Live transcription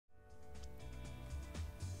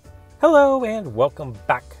Hello and welcome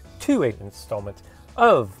back to an installment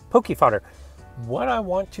of Poke Fodder. What I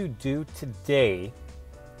want to do today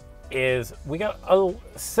is we got a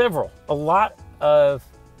lot of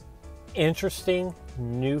interesting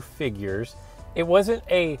new figures. It wasn't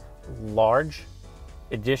a large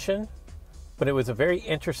edition, but it was a very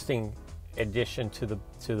interesting addition to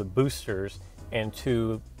the boosters and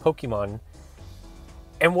to Pokemon.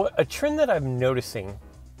 And what a trend that I'm noticing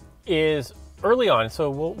is early on,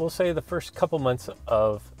 so we'll say the first couple months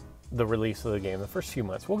of the release of the game, the first few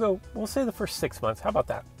months, we'll say the first 6 months. How about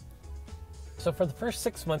that? So for the first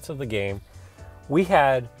 6 months of the game, we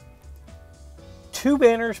had 2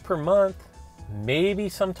 banners per month, maybe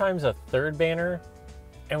sometimes a third banner,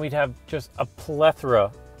 and we'd have just a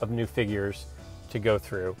plethora of new figures to go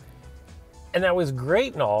through. And that was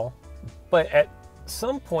great and all, but at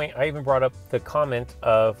some point I even brought up the comment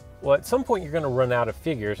of, well, at some point you're going to run out of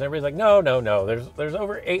figures. And everybody's like, no, there's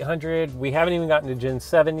over 800. We haven't even gotten to Gen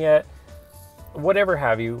 7 yet. Whatever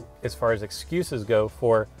have you, as far as excuses go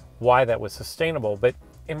for why that was sustainable. But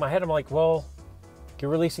in my head, I'm like, well,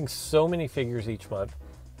 you're releasing so many figures each month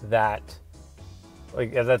that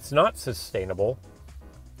that's not sustainable.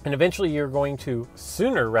 And eventually you're going to,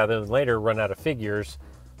 sooner rather than later, run out of figures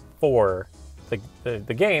for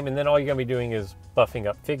the game. And then all you're going to be doing is buffing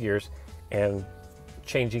up figures and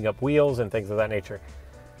changing up wheels and things of that nature.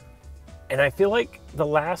 And I feel like the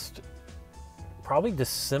last, probably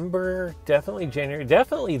December, definitely January,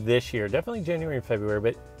 definitely this year, definitely January and February,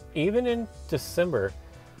 but even in December,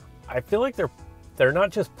 I feel like they're not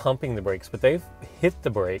just pumping the brakes, but they've hit the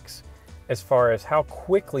brakes as far as how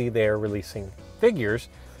quickly they're releasing figures.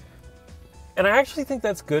 And I actually think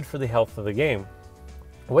that's good for the health of the game.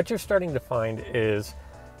 What you're starting to find is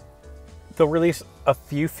they'll release a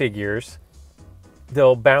few figures,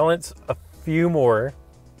 they'll balance a few more,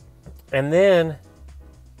 and then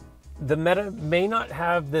the meta may not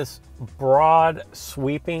have this broad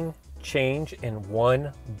sweeping change in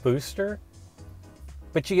one booster,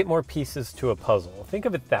 but you get more pieces to a puzzle. Think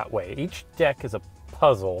of it that way. Each deck is a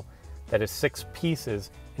puzzle that is 6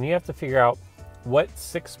 pieces, and you have to figure out what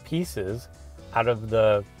 6 pieces out of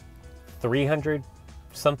the 300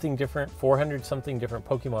 something different, 400 something different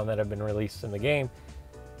Pokemon that have been released in the game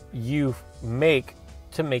you make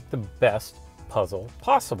to make the best puzzle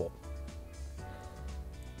possible.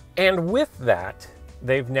 And with that,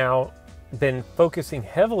 they've now been focusing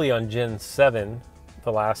heavily on Gen 7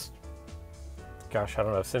 the last, gosh, I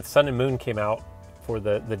don't know, since Sun and Moon came out for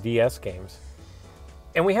the DS games.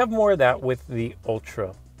 And we have more of that with the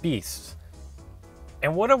Ultra Beasts.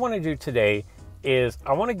 And what I want to do today is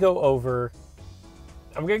I'm going to go over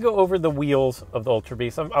the wheels of the Ultra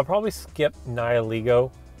Beasts. I'll probably skip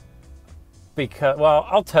Nihilego because, well,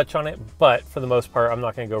 I'll touch on it, but for the most part, I'm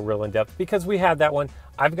not going to go real in depth because we had that one.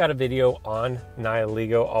 I've got a video on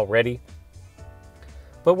Nihilego already.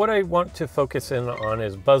 But what I want to focus in on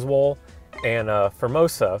is Buzzwole and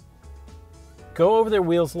Formosa. Go over their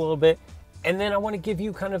wheels a little bit, and then I want to give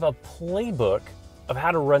you kind of a playbook of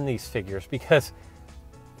how to run these figures, because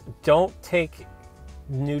don't take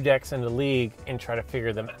new decks into League and try to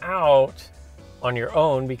figure them out on your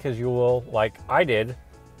own, because you will, like I did,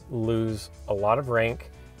 lose a lot of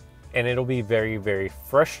rank and it'll be very, very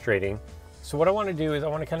frustrating. So what I want to do is I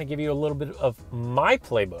want to kind of give you a little bit of my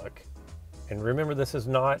playbook. And remember, this is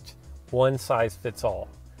not one size fits all,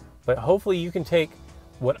 but hopefully you can take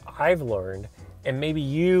what I've learned and maybe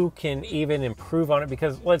you can even improve on it,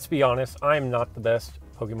 because let's be honest, I'm not the best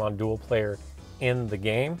Pokemon Duel player in the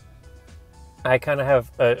game. I kind of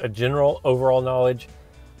have a general overall knowledge,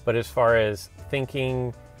 but as far as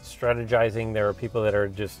thinking, strategizing, there are people that are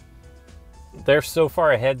just, they're so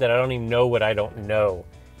far ahead that I don't even know what I don't know,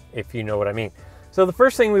 if you know what I mean. So the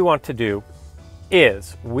first thing we want to do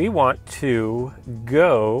is we want to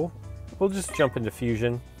go, we'll just jump into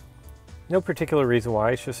Fusion. No particular reason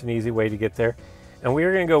why, it's just an easy way to get there. And we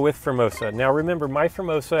are going to go with Formosa. Now remember, my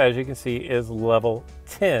Formosa, as you can see, is level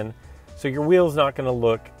 10, so your wheel's not going to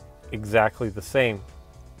look exactly the same.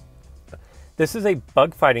 This is a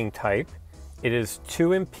bug fighting type. It is 2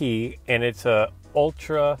 MP and it's a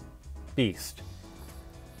Ultra Beast.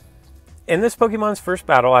 In this Pokemon's first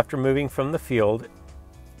battle, after moving to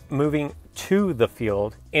the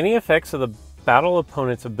field, any effects of the battle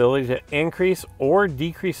opponent's ability to increase or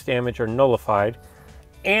decrease damage are nullified,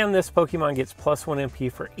 and this Pokemon gets +1 MP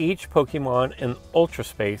for each Pokemon in Ultra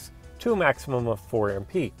Space to a maximum of 4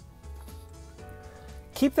 MP.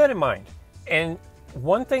 Keep that in mind. And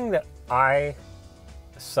one thing that I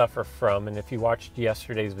suffer from, and if you watched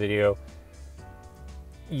yesterday's video,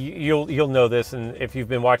 you'll know this, and if you've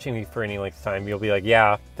been watching me for any length of time, you'll be like,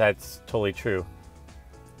 yeah, that's totally true.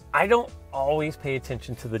 I don't always pay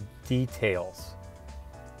attention to the details.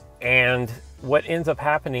 And what ends up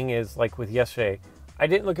happening is, like with yesterday, I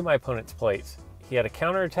didn't look at my opponent's plays. He had a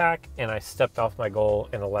counterattack, and I stepped off my goal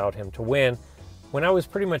and allowed him to win when I was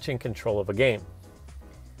pretty much in control of a game.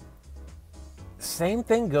 Same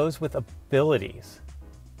thing goes with abilities.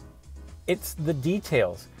 It's the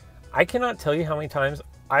details. I cannot tell you how many times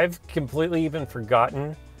I've completely even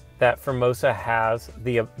forgotten that Formosa has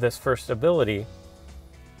this first ability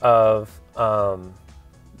of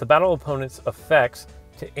the battle opponent's effects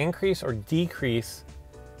to increase or decrease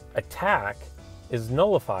attack is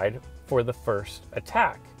nullified for the first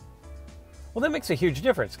attack. Well, that makes a huge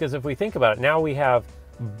difference, because if we think about it, now we have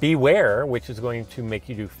Beware, which is going to make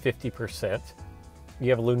you do 50%. You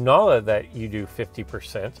have Lunala that you do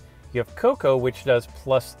 50%. You have Coco, which does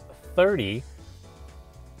plus 30.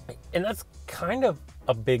 And that's kind of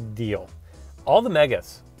a big deal. All the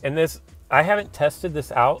megas, and this, I haven't tested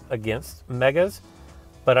this out against megas,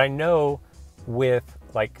 but I know with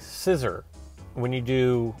like Scissor, when you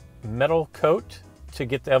do Metal Coat to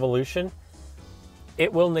get the evolution,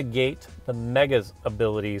 it will negate the megas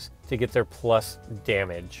abilities to get their plus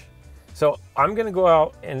damage. So I'm going to go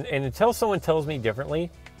out and until someone tells me differently,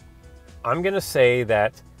 I'm going to say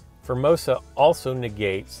that Formosa also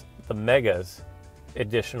negates the megas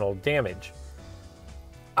additional damage.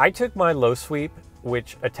 I took my low sweep,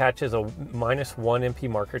 which attaches a -1 MP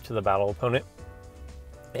marker to the battle opponent.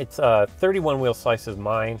 It's 31 wheel slices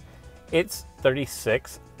mine. It's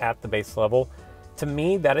 36 at the base level. To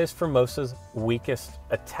me, that is Formosa's weakest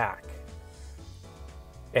attack.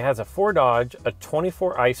 It has a 4 dodge, a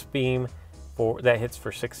 24 ice beam that hits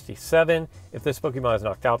for 67. If this Pokemon is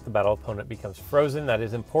knocked out, the battle opponent becomes frozen. That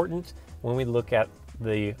is important when we look at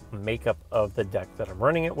the makeup of the deck that I'm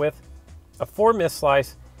running it with. A 4 Mist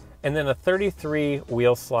Slice, and then a 33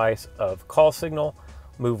 Wheel Slice of Call Signal.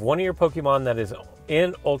 Move one of your Pokemon that is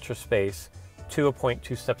in Ultra Space to a point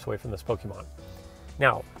 2 steps away from this Pokemon.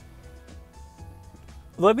 Now,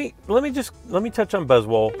 let me touch on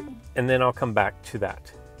Buzzwole, and then I'll come back to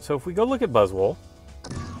that. So if we go look at Buzzwole,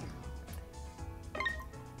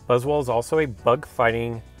 Buzzwole is also a bug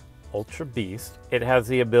fighting Ultra Beast. It has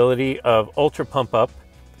the ability of Ultra Pump Up.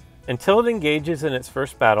 Until it engages in its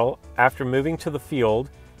first battle, after moving to the field,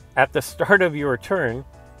 at the start of your turn,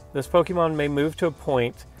 this Pokemon may move to a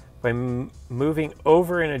point by moving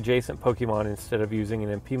over an adjacent Pokemon instead of using an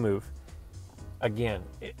MP move. Again,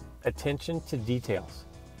 attention to details.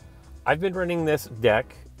 I've been running this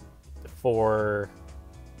deck for,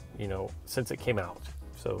 since it came out.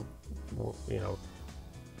 So,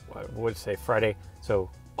 I would say Friday. So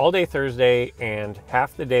all day Thursday and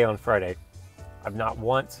half the day on Friday. I've not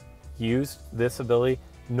once used this ability,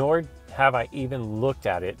 nor have I even looked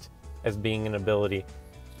at it as being an ability.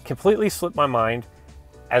 Completely slipped my mind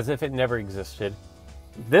as if it never existed.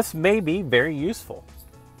 This may be very useful.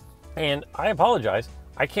 And I apologize,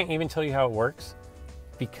 I can't even tell you how it works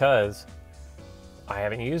because I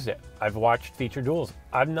haven't used it. I've watched feature duels.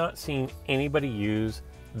 I've not seen anybody use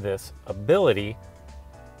this ability.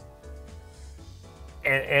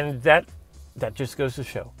 And that just goes to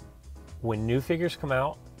show, when new figures come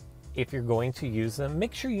out, if you're going to use them,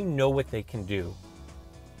 make sure you know what they can do.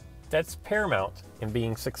 That's paramount in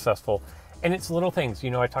being successful. And it's little things,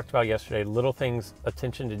 I talked about yesterday, little things,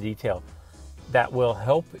 attention to detail, that will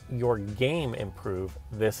help your game improve.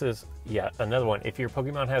 This is yet another one. If your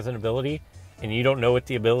Pokemon has an ability and you don't know what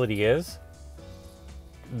the ability is,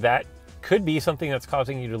 that could be something that's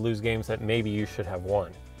causing you to lose games that maybe you should have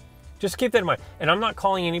won. Just keep that in mind. And I'm not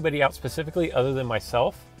calling anybody out specifically other than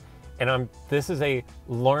myself. And this is a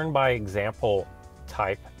learn by example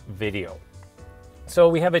type video. So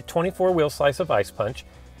we have a 24 Wheel Slice of Ice Punch.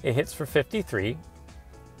 It hits for 53.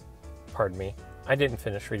 Pardon me, I didn't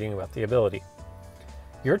finish reading about the ability.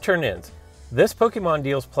 Your turn ends. This Pokemon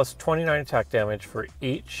deals plus 29 attack damage for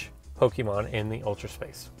each Pokemon in the Ultra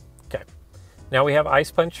Space. Okay. Now we have Ice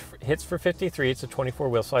Punch, hits for 53. It's a 24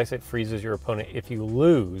 Wheel Slice. It freezes your opponent if you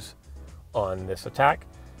lose on this attack.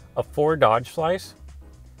 A 4 Dodge Slice.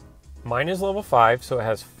 Mine is level 5, so it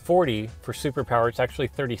has 40 for superpower. It's actually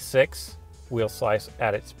 36 Wheel Slice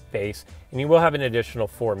at its base. And you will have an additional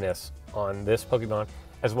 4 Miss on this Pokemon,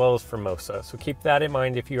 as well as Formosa. So keep that in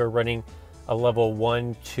mind if you are running a level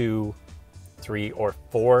 1, 2, 3, or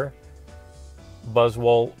 4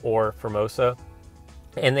 Buzzwole or Formosa.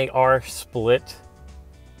 And they are split,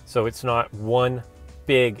 so it's not one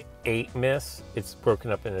big 8 Miss. It's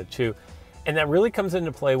broken up into 2. And that really comes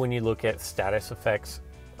into play when you look at status effects,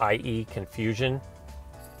 i.e. confusion.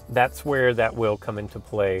 That's where that will come into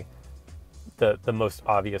play the most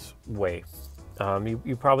obvious way.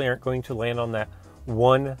 You probably aren't going to land on that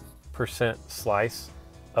 1% slice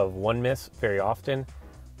of one miss very often,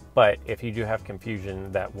 but if you do have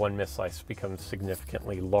confusion, that one miss slice becomes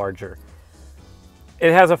significantly larger.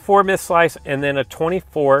 It has a 4 miss slice and then a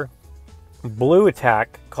 24 blue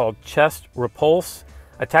attack called Chest Repulse.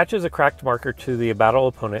 Attaches a cracked marker to the battle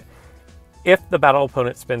opponent if the battle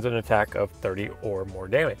opponent spends an attack of 30 or more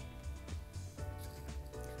damage.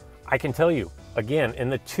 I can tell you, again, in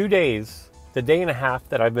the 2 days, the day and a half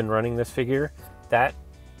that I've been running this figure, that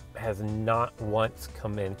has not once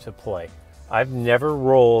come into play. I've never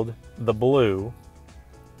rolled the blue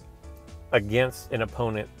against an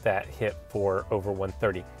opponent that hit for over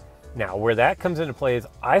 130. Now, where that comes into play is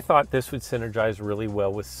I thought this would synergize really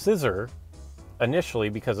well with Scissor initially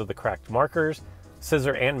because of the cracked markers,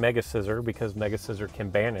 Scissor and Mega Scissor because Mega Scissor can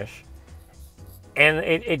banish. And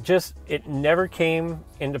it never came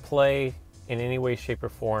into play in any way, shape, or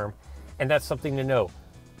form. And that's something to know.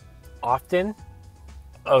 Often,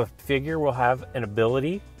 a figure will have an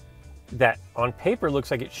ability that on paper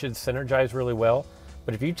looks like it should synergize really well.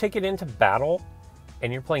 But if you take it into battle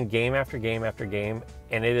and you're playing game after game after game,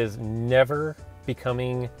 and it is never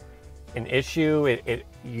becoming an issue,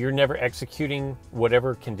 you're never executing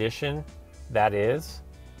whatever condition that is,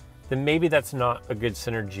 then maybe that's not a good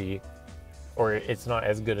synergy, or it's not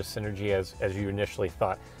as good a synergy as you initially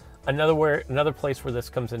thought. Another place where this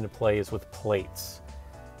comes into play is with plates.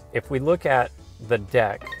 If we look at the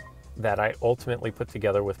deck that I ultimately put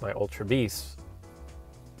together with my Ultra Beasts,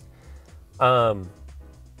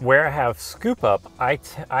 where I have Scoop Up,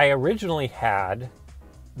 I originally had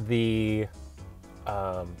the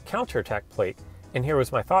counterattack plate, and here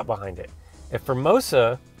was my thought behind it. If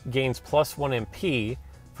Formosa gains +1 MP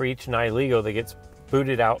for each Nihilego that gets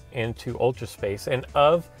booted out into Ultra Space, and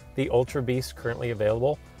of the Ultra Beasts currently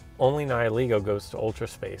available, only Nihilego goes to Ultra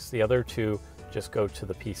Space. The other two just go to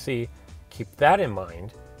the PC. Keep that in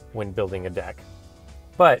mind when building a deck.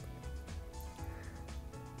 But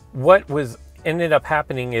what ended up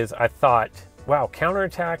happening is I thought, wow,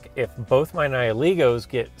 counterattack, if both my Nihilegos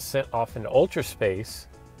get sent off into Ultra Space,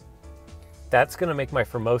 that's going to make my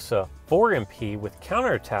Formosa 4 MP. With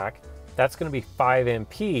counterattack, that's going to be 5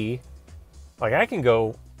 MP. Like, I can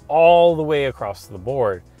go all the way across the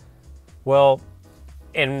board. Well,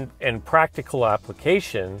 in practical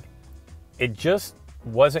application, it just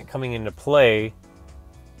wasn't coming into play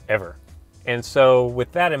ever. And so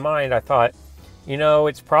with that in mind, I thought, you know,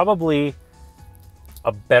 it's probably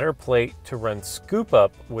a better plate to run Scoop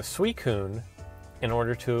Up with Suicune in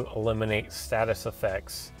order to eliminate status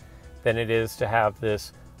effects than it is to have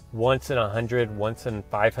this once in 100, once in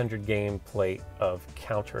 500 game plate of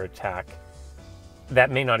counterattack that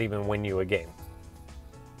may not even win you a game.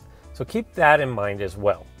 So keep that in mind as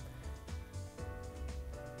well.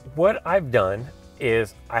 What I've done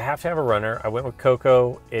is I have to have a runner. I went with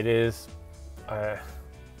Coco. It is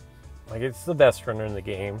it's the best runner in the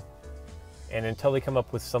game. And until they come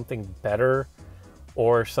up with something better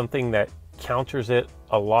or something that counters it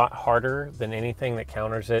a lot harder than anything that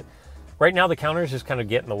counters it. Right now the counters just kind of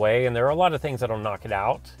get in the way, and there are a lot of things that'll knock it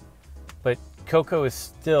out. But Coco is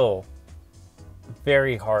still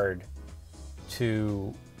very hard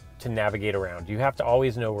to navigate around. You have to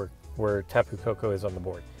always know where Tapu Koko is on the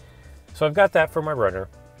board. So I've got that for my runner.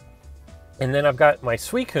 And then I've got my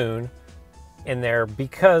Suicune in there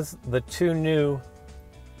because the two new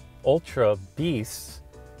Ultra Beasts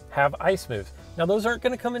have ice moves. Now those aren't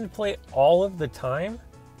going to come into play all of the time,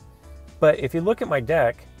 but if you look at my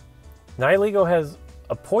deck, Nihilego has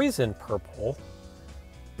a poison purple,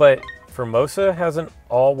 but Formosa has an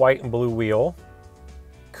all white and blue wheel.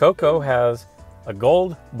 Coco has a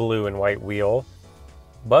gold, blue, and white wheel.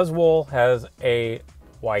 Buzzwole has a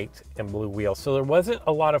white and blue wheel. So there wasn't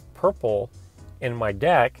a lot of purple in my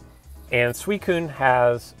deck, and Suicune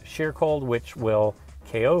has Sheer Cold, which will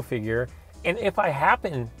KO figure. And if I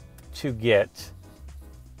happen to get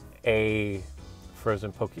a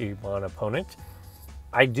frozen Pokemon opponent,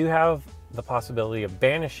 I do have the possibility of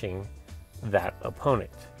banishing that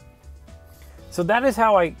opponent. So that is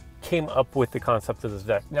how I came up with the concept of this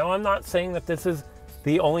deck. Now, I'm not saying that this is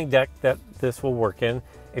the only deck that this will work in.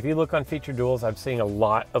 If you look on Feature Duels, I'm seeing a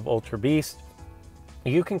lot of Ultra Beast.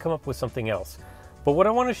 You can come up with something else. But what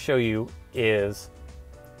I want to show you is,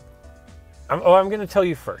 I'm going to tell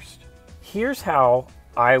you first. Here's how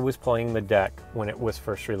I was playing the deck when it was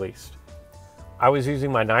first released. I was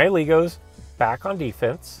using my Nihilegos back on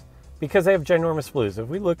defense because they have ginormous blues. If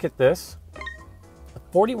we look at this,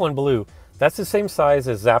 41 blue, that's the same size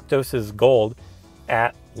as Zapdos's gold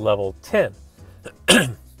at level 10.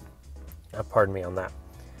 Pardon me on that.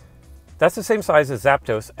 That's the same size as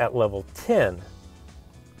Zapdos at level 10.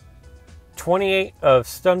 28 of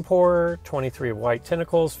Stun Pour, 23 of White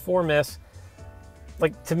Tentacles, 4 Miss.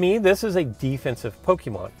 Like, to me, this is a defensive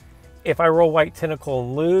Pokemon. If I roll White Tentacle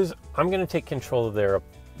and lose, I'm going to take control of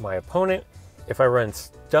my opponent. If I run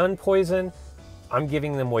Stun Poison, I'm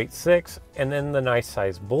giving them weight 6. And then the nice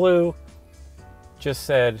size blue just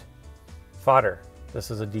said, fodder. This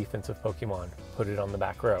is a defensive Pokemon. Put it on the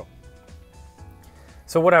back row.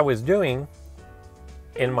 So what I was doing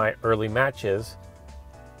in my early matches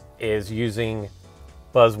is using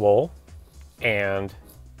Buzzwole and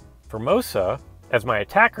Formosa as my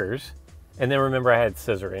attackers. And then remember, I had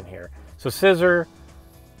Scissor in here. So Scissor,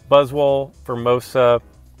 Buzzwole, Formosa,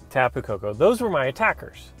 Tapu Koko. Those were my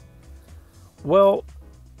attackers. Well,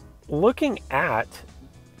 looking at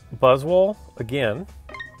Buzzwole again,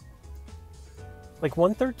 like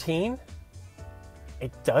 113,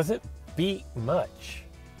 it doesn't beat much.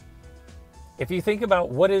 If you think about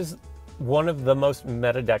what is one of the most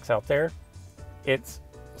meta decks out there, it's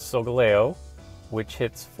Solgaleo, which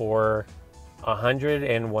hits for 100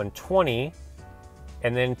 and 120,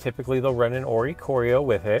 and then typically they'll run an Oricorio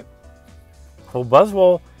with it. Well,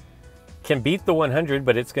 Buzzwole can beat the 100,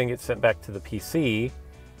 but it's going to get sent back to the PC.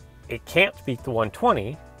 It can't beat the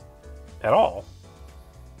 120 at all.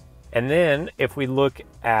 And then if we look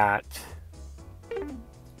at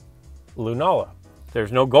Lunala,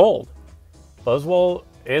 there's no gold. Buzzwole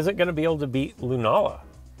isn't going to be able to beat Lunala.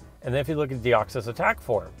 And then if you look at Deoxys attack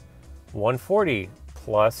form, 140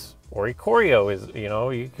 plus Oricorio is, you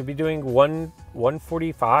know, you could be doing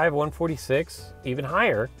 145, 146, even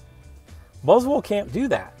higher. Buzzwole can't do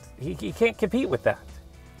that. He can't compete with that.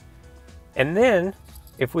 And then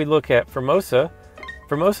if we look at Formosa,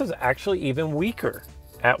 Formosa's actually even weaker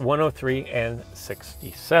at 103 and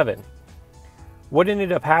 67. What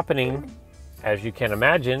ended up happening, as you can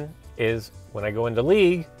imagine, is when I go into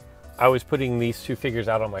League, I was putting these two figures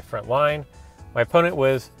out on my front line. My opponent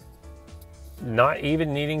was not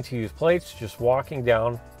even needing to use plates, just walking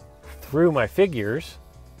down through my figures.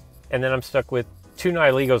 And then I'm stuck with 2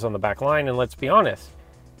 Nihiligos on the back line. And let's be honest,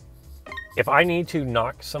 if I need to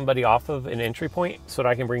knock somebody off of an entry point so that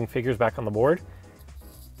I can bring figures back on the board,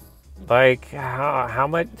 like how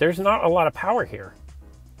much, there's not a lot of power here.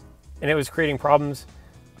 And it was creating problems.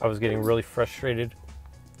 I was getting really frustrated.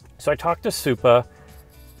 So I talked to Supa,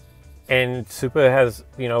 and Supa has,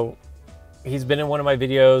 you know, he's been in one of my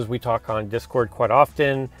videos. We talk on Discord quite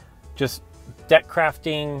often, just deck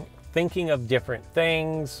crafting, thinking of different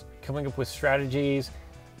things, coming up with strategies,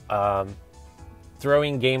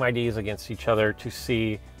 throwing game ideas against each other to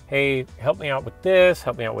see, hey, help me out with this,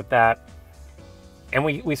 help me out with that. And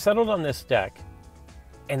we settled on this deck.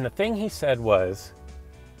 And the thing he said was,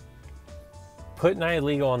 put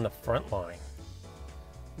Nihiligo on the front line.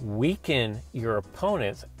 Weaken your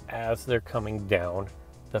opponents as they're coming down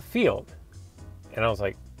the field. And I was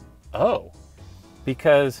like, oh,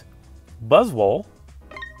 because Buzzwole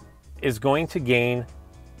is going to gain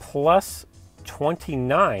plus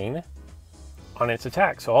 29 on its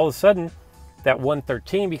attack. So all of a sudden, that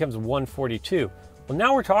 113 becomes 142. Well,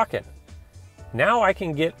 now we're talking. Now I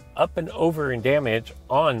can get up and over in damage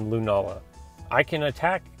on Lunala. I can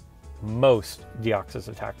attack most Deoxys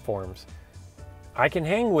attack forms. I can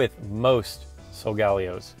hang with most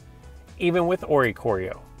Solgaleos, even with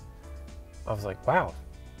Oricorio. I was like, wow,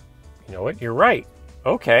 you know what? You're right.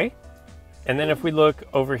 Okay. And then if we look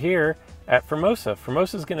over here at Formosa,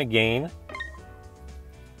 Formosa's going to gain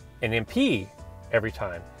an MP every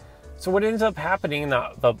time. So what ends up happening,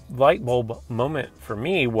 the light bulb moment for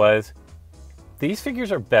me was, these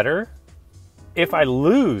figures are better if I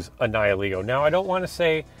lose a Nihiligo. Now, I don't want to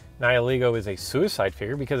say Nihiligo is a suicide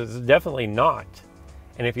figure, because it's definitely not.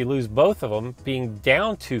 And if you lose both of them, being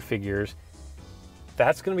down 2 figures,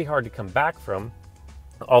 that's going to be hard to come back from.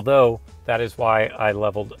 Although, that is why I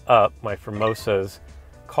leveled up my Formosa's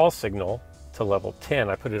call signal to level 10.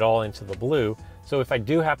 I put it all into the blue. So if I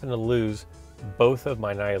do happen to lose both of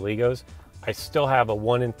my Nihiligos, I still have a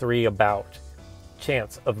 1 in 3 about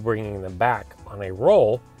chance of bringing them back on a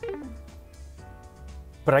roll.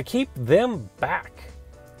 But I keep them back.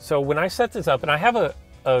 So when I set this up, and I have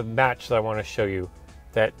a match that I want to show you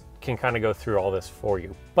that can kind of go through all this for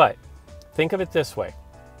you. But think of it this way.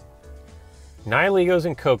 Nihiligos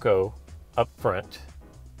and Koko up front.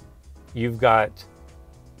 You've got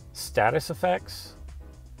status effects.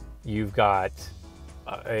 You've got,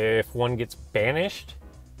 if one gets banished,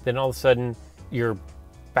 then all of a sudden your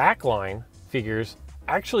backline figures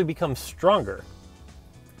actually become stronger.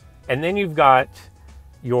 And then you've got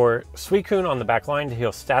your Suicune on the back line to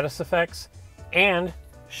heal status effects, and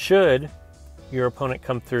should your opponent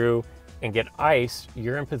come through and get iced,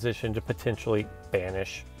 you're in position to potentially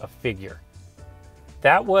banish a figure.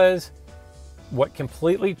 that was what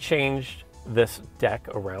completely changed this deck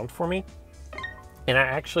around for me. And I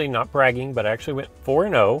actually, not bragging, but I actually went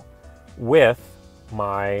 4-0 with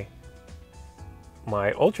my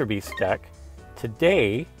Ultra Beast deck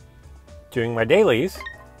today, doing my dailies,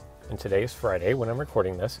 and today is Friday when I'm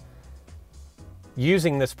recording this,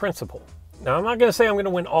 using this principle. Now, I'm not going to say I'm going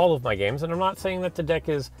to win all of my games, and I'm not saying that the deck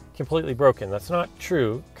is completely broken. That's not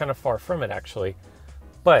true, kind of far from it, actually.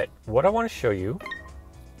 But what I want to show you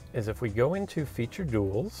is if we go into Feature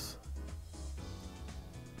Duels,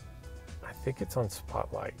 I think it's on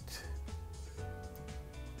Spotlight.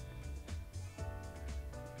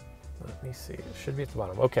 Let me see, it should be at the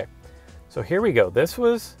bottom. Okay, so here we go. This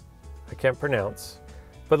was, I can't pronounce,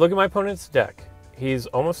 but look at my opponent's deck. He's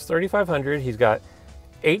almost 3,500. He's got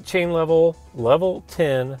 8 chain level, level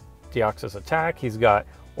 10 Deoxys attack. He's got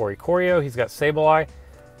Oricorio, he's got Sableye.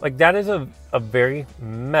 Like, that is a very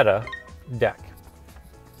meta deck.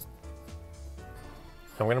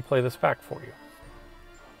 I'm gonna play this back for you.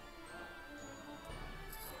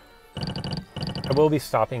 I will be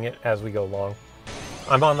stopping it as we go along.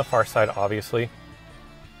 I'm on the far side, obviously.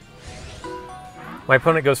 My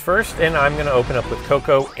opponent goes first, and I'm going to open up with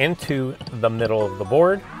Coco into the middle of the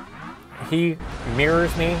board. He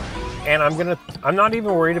mirrors me, and I'm not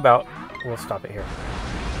even worried about, we'll stop it here.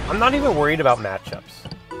 I'm not even worried about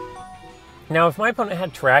matchups. Now, if my opponent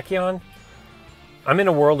had Terrakion, I'm in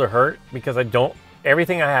a world of hurt because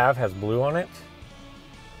everything I have has blue on it.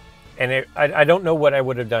 And I don't know what I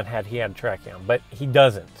would have done had he had Terrakion, but he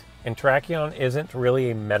doesn't. And Terrakion isn't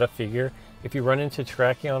really a meta figure. If you run into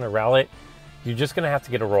Terrakion or Rowlet, you're just going to have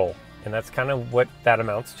to get a roll. And that's kind of what that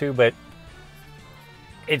amounts to. But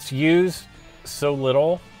it's used so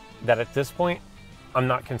little that at this point, I'm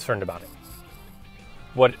not concerned about it.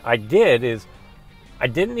 What I did is, I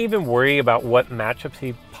didn't even worry about what matchups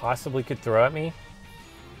he possibly could throw at me.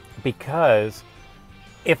 Because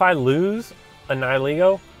if I lose a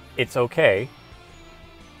Nihilego, it's okay.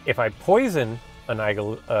 If I poison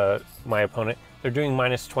my opponent, they're doing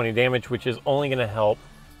minus 20 damage, which is only going to help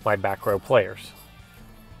my back row players.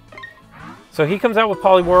 So he comes out with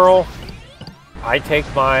Poliwhirl. I take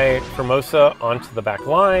my Formosa onto the back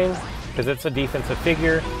line because it's a defensive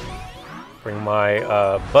figure. Bring my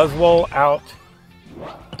Buzzwole out.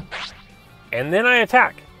 And then I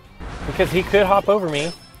attack because he could hop over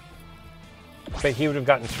me, but he would have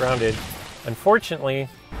gotten surrounded. Unfortunately,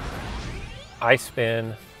 I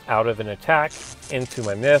spin out of an attack into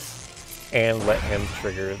my miss and let him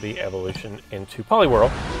trigger the evolution into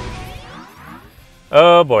Poliwhirl.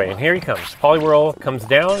 Oh boy, and here he comes. Poliwhirl comes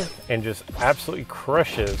down and just absolutely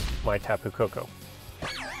crushes my Tapu Koko.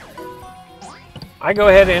 I go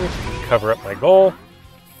ahead and cover up my goal.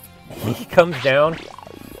 He comes down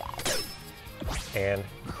and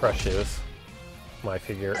crushes my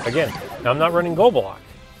figure again. Now I'm not running Goal Block.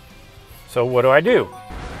 So what do?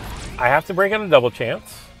 I have to break out a double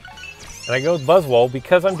chance. And I go with Buzzwole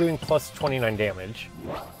because I'm doing plus 29 damage.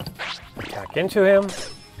 Attack into him.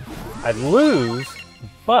 I lose,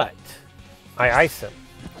 but I ice him.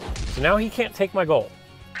 So now he can't take my goal.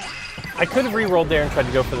 I could have re-rolled there and tried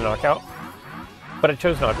to go for the knockout, but I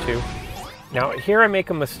chose not to. Now here I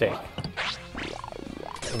make a mistake.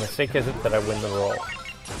 The mistake isn't that I win the roll.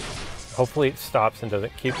 Hopefully it stops and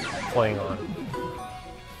doesn't keep playing on.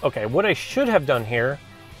 Okay, what I should have done here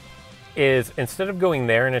is instead of going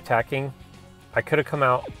there and attacking, I could have come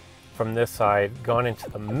out from this side, gone into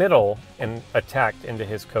the middle, and attacked into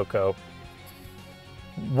his Koko.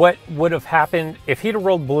 What would have happened if he'd have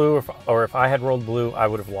rolled blue, or if I had rolled blue, I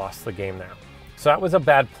would have lost the game now. So that was a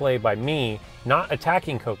bad play by me, not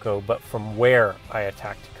attacking Koko, but from where I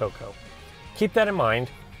attacked Koko. Keep that in mind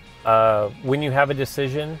when you have a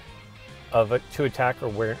decision to attack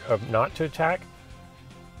or not to attack.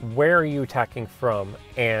 Where are you attacking from,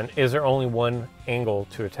 and is there only one angle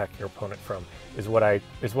to attack your opponent from, is what I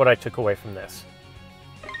took away from this.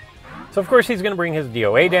 So of course he's going to bring his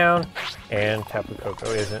DOA down, and Tapu Koko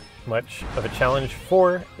isn't much of a challenge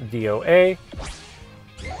for DOA.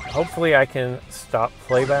 Hopefully I can stop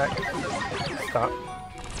playback. Stop.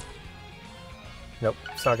 Nope,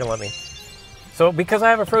 it's not going to let me. So because I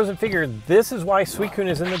have a frozen figure, this is why Suicune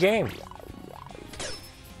is in the game.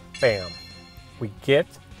 Bam. We get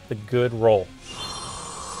the good roll.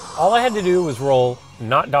 All I had to do was roll,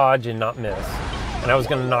 not dodge and not miss, and I was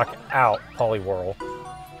going to knock out Poliwhirl.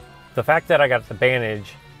 The fact that I got the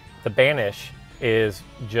banish is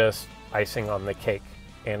just icing on the cake,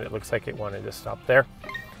 and it looks like it wanted to stop there.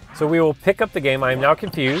 So we will pick up the game. I am now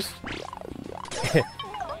confused,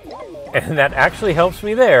 and that actually helps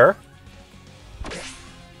me there,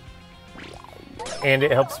 and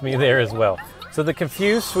it helps me there as well. So the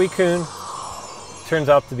confused Suicune turns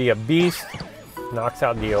out to be a beast, knocks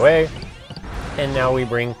out DOA, and now we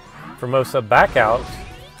bring Formosa back out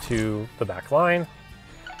to the back line.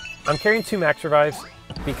 I'm carrying 2 max revives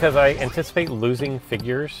because I anticipate losing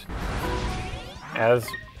figures as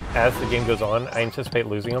the game goes on. I anticipate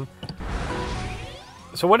losing them.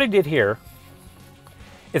 So what I did here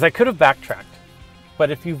is I could have backtracked,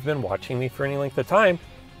 but if you've been watching me for any length of time,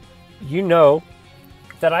 you know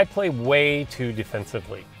that I play way too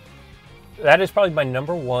defensively. That is probably my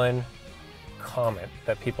 #1 comment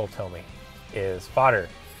that people tell me is, Fodder,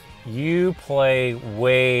 you play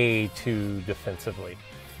way too defensively.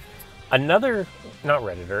 Another, not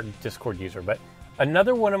Redditor, Discord user, but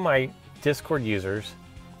another one of my Discord users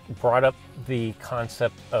brought up the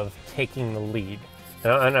concept of taking the lead.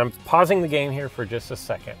 And I'm pausing the game here for just a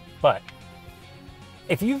second, but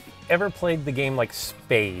if you've ever played the game like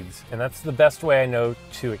Spades, and that's the best way I know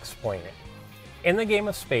to explain it. In the game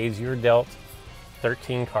of Spades, you're dealt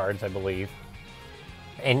 13 cards, I believe,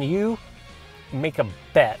 and you make a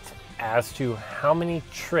bet as to how many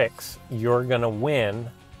tricks you're gonna win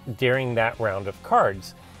during that round of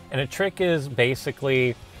cards. And a trick is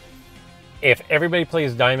basically, if everybody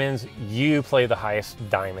plays diamonds, you play the highest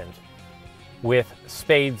diamond, with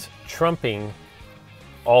spades trumping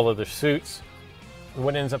all other suits.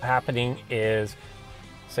 What ends up happening is,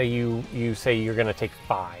 say you say you're going to take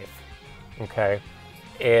 5, okay?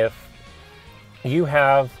 If you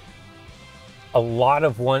have a lot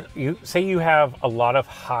of you have a lot of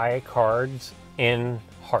high cards in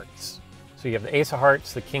hearts. So you have the Ace of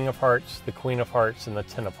Hearts, the King of Hearts, the Queen of Hearts, and the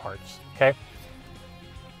 10 of Hearts, okay?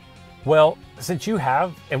 Well, since you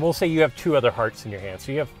have, and we'll say you have 2 other hearts in your hand,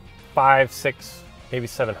 so you have 5, 6, maybe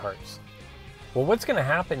 7 hearts. Well, what's going to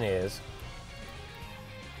happen is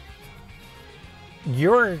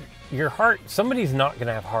your heart, somebody's not going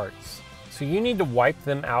to have hearts. So you need to wipe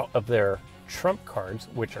them out of their trump cards,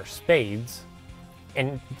 which are spades.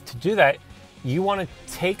 And to do that, you want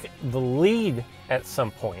to take the lead at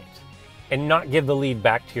some point and not give the lead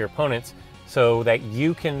back to your opponents so that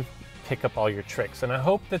you can pick up all your tricks. And I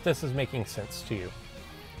hope that this is making sense to you.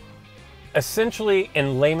 Essentially,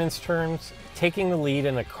 in layman's terms, taking the lead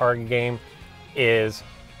in a card game is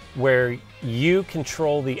where you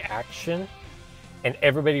control the action and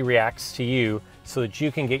everybody reacts to you so that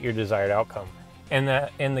you can get your desired outcome. And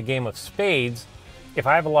that in the game of spades, if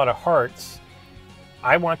I have a lot of hearts,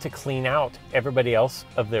 I want to clean out everybody else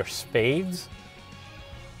of their spades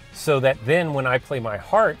so that then when I play my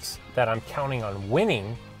hearts that I'm counting on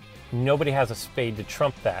winning, nobody has a spade to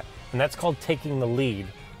trump that. And that's called taking the lead.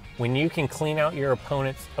 When you can clean out your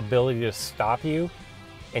opponent's ability to stop you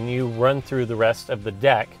and you run through the rest of the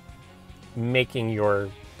deck, making your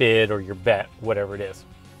bid or your bet, whatever it is.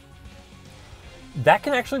 That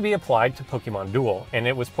can actually be applied to Pokemon Duel, and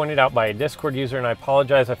it was pointed out by a Discord user, and I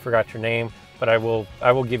apologize, I forgot your name, but I will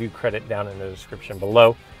give you credit down in the description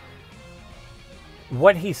below.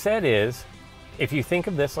 What he said is, if you think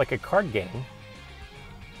of this like a card game,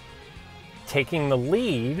 taking the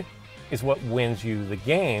lead is what wins you the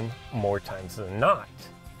game more times than not.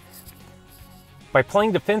 By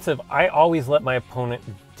playing defensive, I always let my opponent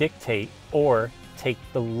dictate or take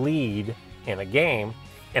the lead in a game,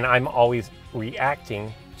 and I'm always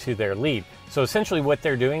reacting to their lead. So essentially what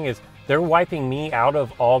they're doing is they're wiping me out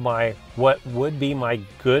of all my, what would be my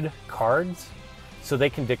good cards, so they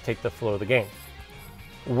can dictate the flow of the game.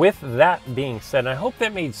 With that being said, and I hope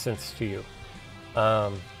that made sense to you.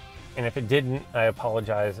 And if it didn't, I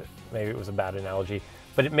apologize. Maybe it was a bad analogy,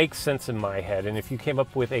 but it makes sense in my head. And if you came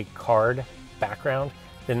up with a card background,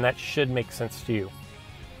 then that should make sense to you.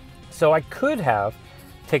 So I could have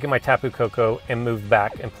taken my Tapu Koko and moved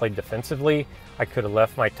back and played defensively. I could have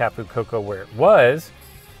left my Tapu Koko where it was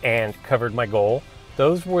and covered my goal.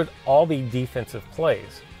 Those would all be defensive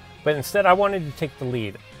plays. But instead, I wanted to take the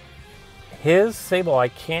lead. His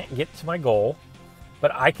Sableye can't get to my goal,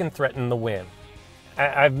 but I can threaten the win.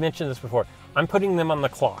 I've mentioned this before. I'm putting them on the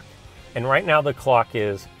clock, and right now the clock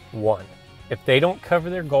is 1. If they don't cover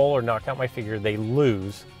their goal or knock out my figure, they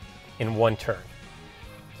lose in 1 turn.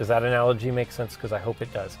 Does that analogy make sense? Because I hope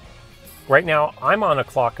it does. Right now, I'm on a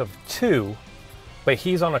clock of 2, but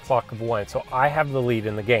he's on a clock of 1, so I have the lead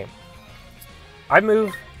in the game. I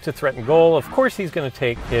move to threaten goal. Of course, he's going to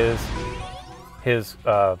take his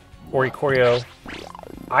Oricorio.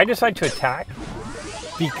 I decide to attack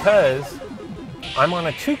because I'm on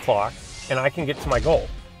a 2 clock and I can get to my goal.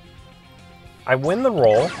 I win the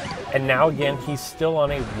roll, and now again, he's still on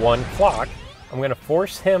a 1 clock. I'm going to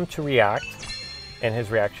force him to react, and his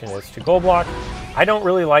reaction is to goal block. I don't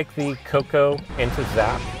really like the Koko into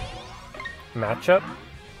Zap matchup.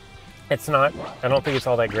 It's not, I don't think it's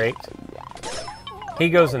all that great. He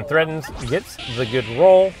goes and threatens, gets the good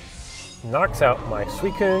roll, knocks out my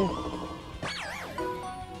Suicune,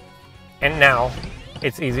 and now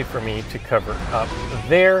it's easy for me to cover up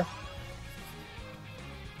there.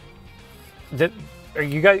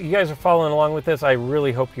 You guys are following along with this? I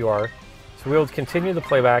really hope you are. So we'll continue the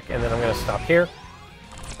playback, and then I'm going to stop here.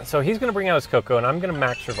 So he's going to bring out his Coco, and I'm going to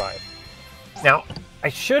Max Revive. Now, I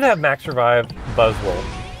should have Max Revive Buzzwole,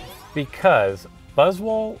 because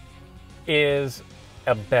Buzzwole is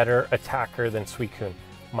a better attacker than Suicune.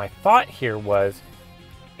 My thought here was,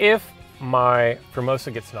 if my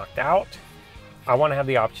Formosa gets knocked out, I want to have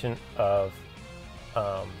the option of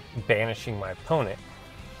banishing my opponent.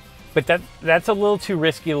 But that's a little too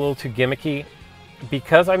risky, a little too gimmicky.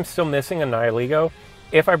 Because I'm still missing a Nihilego,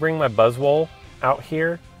 if I bring my Buzzwole out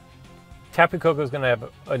here, Tapu Koko is going to have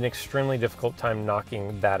an extremely difficult time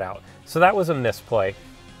knocking that out. So that was a misplay.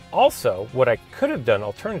 Also, what I could have done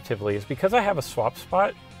alternatively is, because I have a swap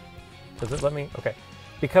spot, does it let me? Okay.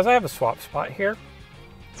 Because I have a swap spot here,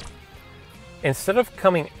 instead of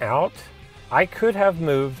coming out, I could have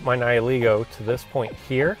moved my Nihilego to this point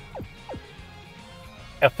here,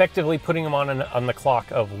 effectively putting him on the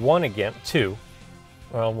clock of 1 again, 2.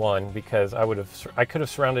 Well, 1, because I could have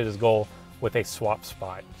surrounded his goal with a swap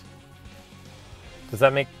spot. Does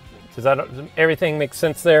everything make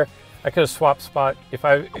sense there? I could have swapped spot.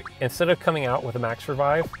 Instead of coming out with a Max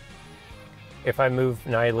Revive, if I move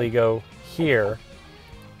Nihilego here,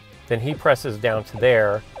 then he presses down to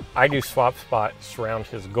there. I do swap spot, surround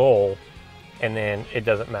his goal, and then it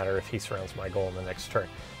doesn't matter if he surrounds my goal in the next turn.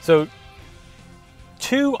 So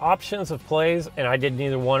 2 options of plays, and I did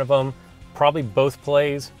neither one of them. Probably both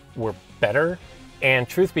plays were better. And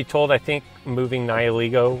truth be told, I think moving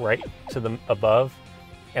Nihilego right to the above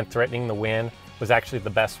and threatening the win was actually the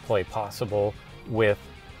best play possible, with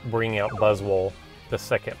bringing out Buzzwole the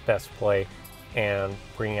second best play, and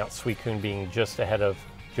bringing out Suicune being just ahead of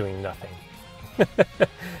doing nothing.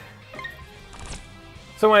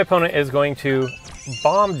 So my opponent is going to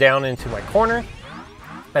bomb down into my corner,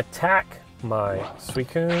 attack my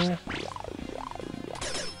Suicune.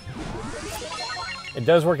 It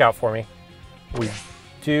does work out for me. We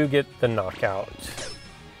do get the knockout.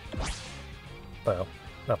 Well,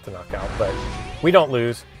 not the knockout, but we don't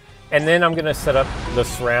lose. And then I'm going to set up the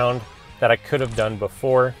surround that I could have done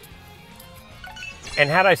before. And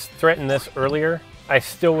had I threatened this earlier, I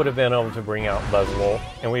still would have been able to bring out Buzzwole,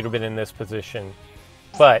 and we'd have been in this position.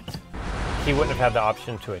 But he wouldn't have had the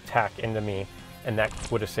option to attack into me, and that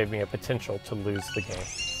would have saved me a potential to lose the game.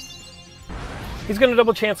 He's going to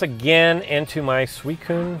double chance again into my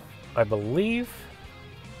Suicune, I believe.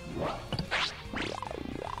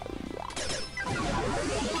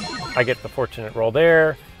 I get the fortunate roll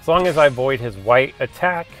there. As long as I avoid his white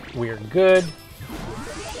attack, we're good.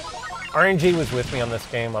 RNG was with me on this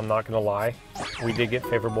game, I'm not going to lie. We did get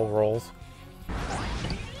favorable rolls.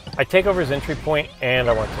 I take over his entry point, and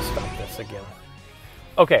I want to stop this again.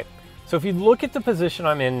 Okay, so if you look at the position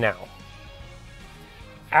I'm in now,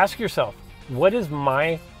 ask yourself, what is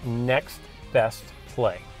my next best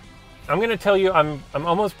play? I'm going to tell you, I'm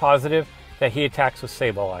almost positive that he attacks with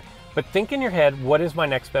Sableye. But think in your head, what is my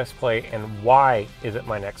next best play, and why is it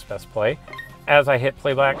my next best play? As I hit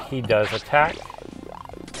playback, he does attack.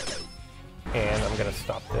 And I'm going to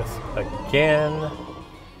stop this again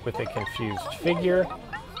with a confused figure.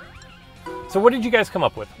 So what did you guys come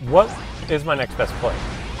up with? What is my next best play?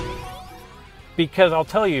 Because I'll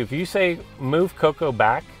tell you, if you say move Coco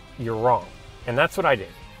back, you're wrong. And that's what I did.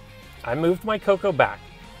 I moved my Coco back.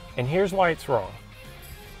 And here's why it's wrong.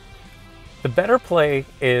 The better play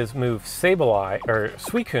is move Sableye, or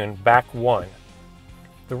Suicune, back 1.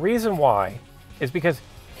 The reason why is because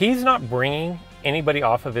he's not bringing anybody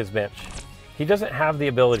off of his bench. He doesn't have the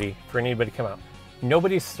ability for anybody to come out.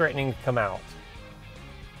 Nobody's threatening to come out.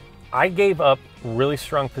 I gave up really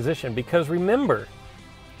strong position because remember,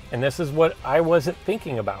 and this is what I wasn't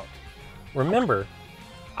thinking about. Remember,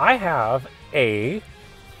 I have a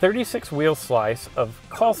 36 wheel slice of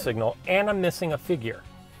call signal and I'm missing a figure.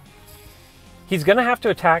 He's going to have to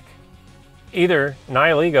attack either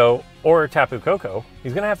Nihilego or Tapu Koko.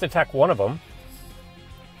 He's going to have to attack one of them.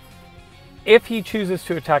 If he chooses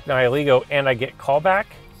to attack Nihilego and I get callback,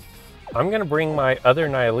 I'm going to bring my other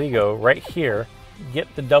Nihilego right here, get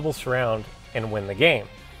the double surround, and win the game.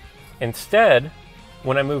 Instead,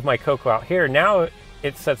 when I move my Coco out here, now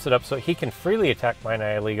it sets it up so he can freely attack my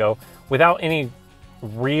Nihilego without any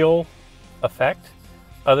real effect,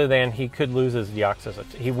 other than he could lose his Deoxys.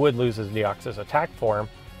 He would lose his Deoxys attack form,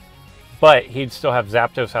 but he'd still have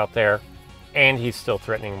Zapdos out there, and he's still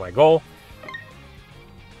threatening my goal.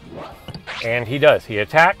 And he does. He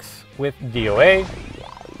attacks with DOA.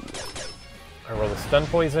 I roll a stun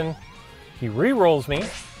poison. He re-rolls me.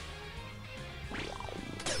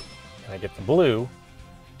 And I get the blue.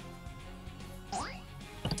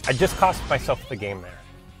 I just cost myself the game there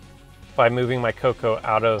by moving my Coco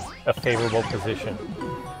out of a favorable position.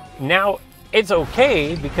 Now, it's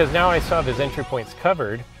okay because now I still have his entry points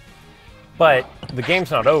covered, but the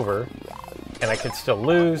game's not over, and I could still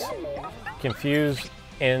lose, confuse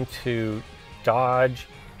into dodge,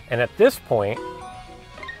 and at this point,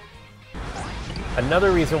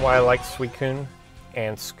 another reason why I like Suicune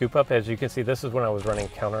and Scoop Up, as you can see, this is when I was running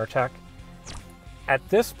counterattack. At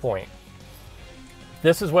this point,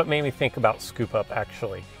 this is what made me think about Scoop Up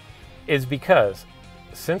actually, is because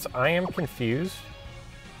since I am confused,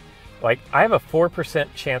 like I have a 4%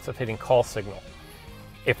 chance of hitting Call Signal.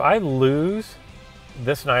 If I lose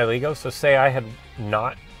this Nihilego, so say I had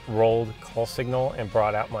not rolled Call Signal and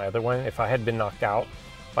brought out my other one, if I had been knocked out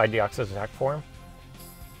by Deoxys attack form,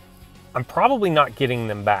 I'm probably not getting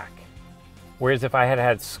them back. Whereas if I had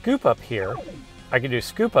had Scoop Up here, I could do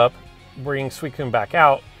Scoop Up, bring Suicune back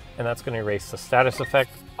out, and that's going to erase the status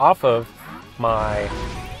effect off of my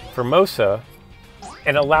Formosa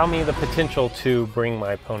and allow me the potential to bring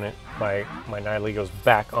my opponent, my Nihilegos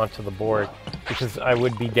back onto the board, because I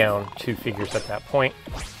would be down 2 figures at that point.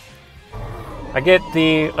 I get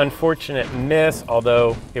the unfortunate miss,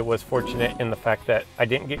 although it was fortunate in the fact that I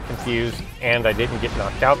didn't get confused and I didn't get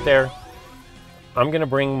knocked out there. I'm going to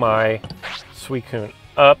bring my Suicune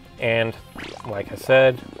up, and like I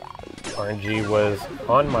said, RNG was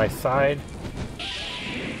on my side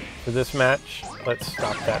for this match. Let's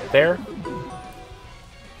stop that there.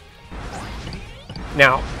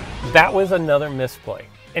 Now, that was another misplay.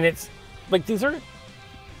 And it's like, these are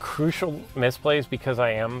crucial misplays because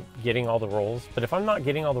I am getting all the rolls. But if I'm not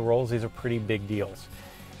getting all the rolls, these are pretty big deals.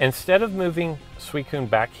 Instead of moving Suicune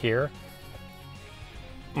back here,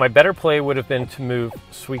 my better play would have been to move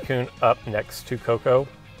Suicune up next to Coco,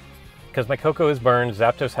 because my Coco is burned.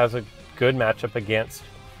 Zapdos has a good matchup against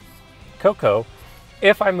Coco.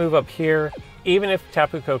 If I move up here, even if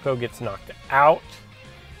Tapu Koko gets knocked out,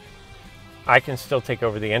 I can still take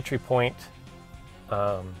over the entry point.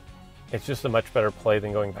 It's just a much better play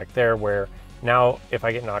than going back there, where now if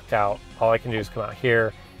I get knocked out, all I can do is come out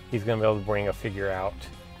here. He's going to be able to bring a figure out,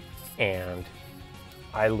 and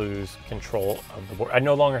I lose control of the board. I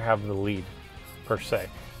no longer have the lead, per se.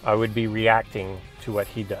 I would be reacting to what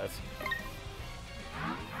he does.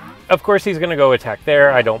 Of course, he's going to go attack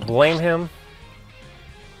there. I don't blame him.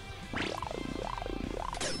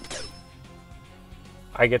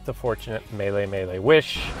 I get the fortunate melee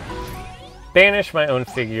wish, banish my own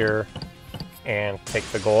figure, and take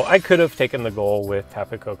the goal. I could have taken the goal with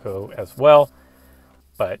Tapu Koko as well,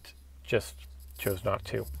 but just chose not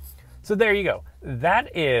to. So there you go.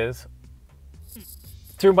 That is,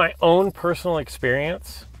 through my own personal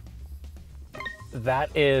experience,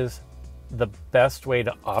 that is the best way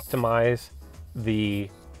to optimize the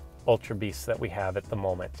Ultra Beasts that we have at the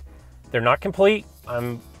moment. They're not complete.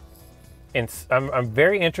 I'm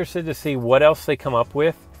very interested to see what else they come up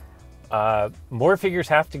with. More figures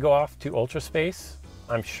have to go off to Ultra Space.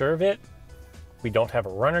 I'm sure of it. We don't have a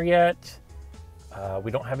runner yet.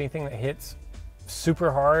 We don't have anything that hits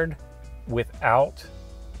super hard without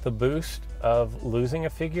the boost of losing a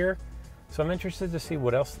figure. So I'm interested to see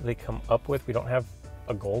what else they come up with. We don't have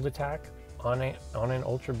a gold attack on an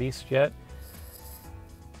Ultra Beast yet.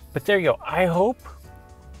 But there you go. I hope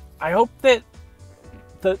that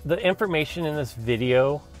the information in this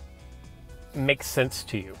video makes sense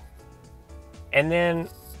to you. And then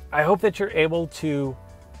I hope that you're able to,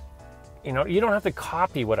 you know, you don't have to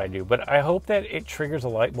copy what I do, but I hope that it triggers a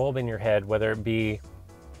light bulb in your head, whether it be,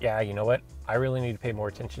 yeah, you know what, I really need to pay more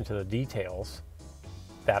attention to the details.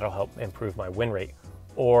 That'll help improve my win rate.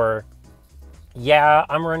 Or, yeah,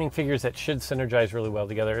 I'm running figures that should synergize really well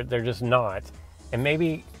together. They're just not. And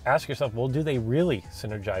maybe ask yourself, well, do they really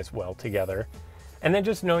synergize well together? And then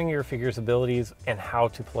just knowing your figure's abilities and how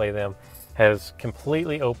to play them has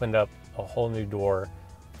completely opened up a whole new door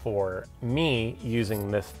for me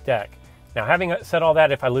using this deck. Now, having said all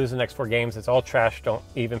that, if I lose the next 4 games, it's all trash. Don't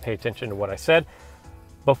even pay attention to what I said.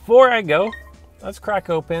 Before I go, let's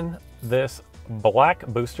crack open this black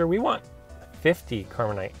booster. We want 50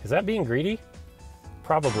 Carmonite. Is that being greedy?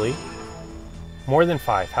 Probably. More than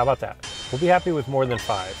 5. How about that? We'll be happy with more than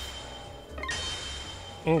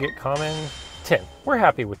 5. Ingot common, 10. We're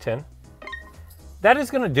happy with 10. That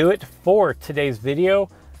is going to do it for today's video.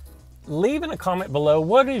 Leave in a comment below,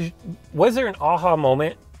 was there an aha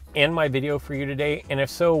moment in my video for you today? And if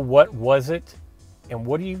so, what was it? And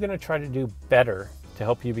what are you going to try to do better to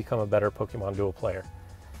help you become a better Pokemon Duel player.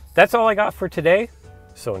 That's all I got for today,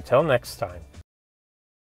 so until next time.